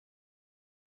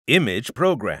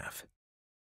imagePROGRAF.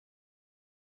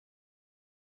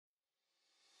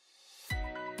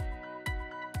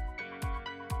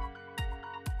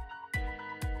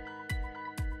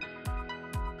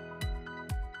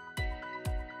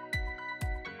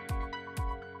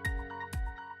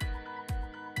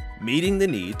 Meeting the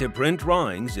need to print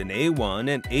drawings in A1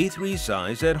 and A3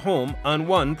 size at home on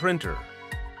one printer.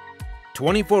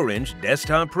 24-inch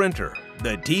desktop printer,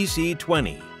 the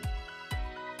TC-20.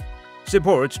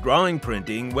 Supports drawing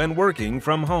printing when working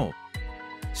from home.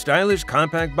 Stylish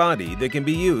compact body that can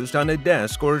be used on a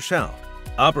desk or shelf.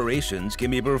 Operations can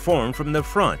be performed from the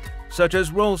front, such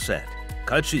as roll set,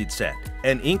 cut sheet set,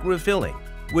 and ink refilling,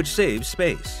 which saves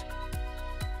space.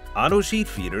 Auto sheet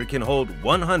feeder can hold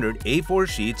 100 A4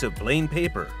 sheets of plain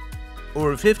paper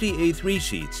or 50 A3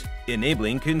 sheets,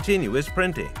 enabling continuous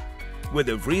printing. With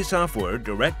the free software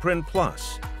Direct Print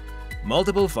Plus,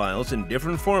 multiple files in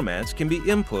different formats can be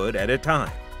input at a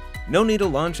time. No need to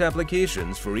launch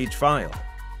applications for each file.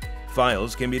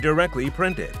 Files can be directly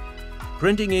printed.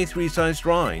 Printing A3 size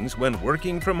drawings when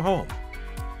working from home,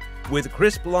 with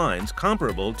crisp lines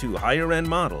comparable to higher-end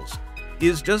models,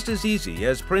 is just as easy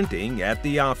as printing at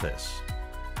the office.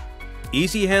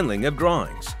 Easy handling of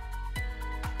drawings.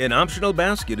 An optional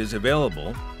basket is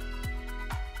available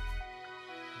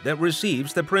that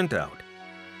receives the printout.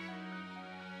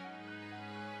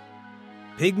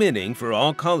 Pigmenting for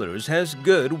all colors has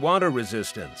good water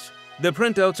resistance. The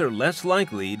printouts are less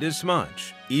likely to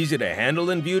smudge. Easy to handle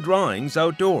and view drawings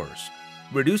outdoors.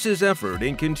 Reduces effort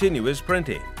in continuous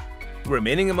printing.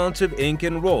 Remaining amounts of ink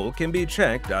and roll can be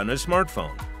checked on a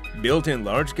smartphone. Built-in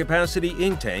large capacity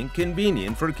ink tank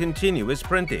convenient for continuous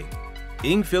printing.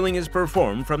 Ink filling is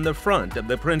performed from the front of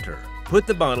the printer. Put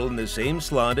the bottle in the same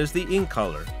slot as the ink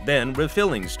color, then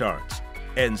refilling starts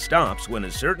and stops when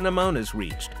a certain amount is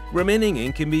reached. Remaining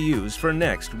ink can be used for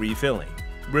next refilling.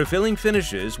 Refilling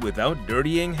finishes without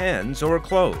dirtying hands or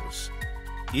clothes.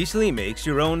 Easily makes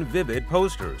your own vivid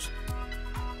posters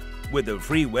with the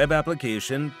free web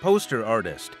application Poster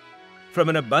Artist. From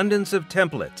an abundance of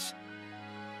templates,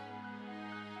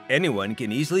 anyone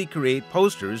can easily create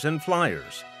posters and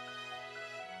flyers.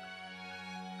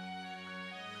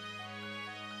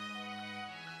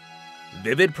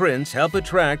 Vivid prints help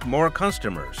attract more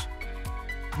customers.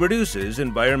 Reduces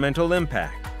environmental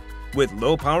impact. With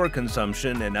low power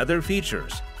consumption and other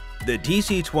features, the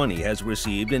TC-20 has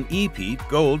received an EPEAT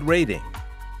Gold rating.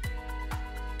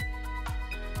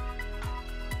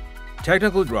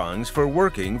 Technical drawings for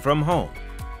working from home.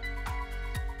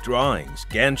 Drawings,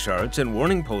 Gantt charts, and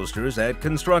warning posters at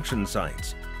construction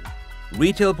sites.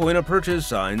 Retail point of purchase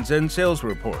signs and sales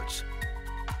reports.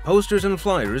 Posters and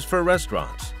flyers for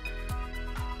restaurants.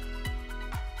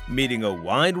 Meeting a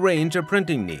wide range of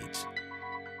printing needs.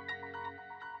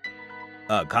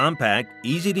 A compact,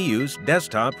 easy-to-use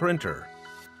desktop printer.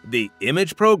 The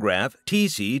imagePROGRAF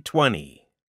TC-20.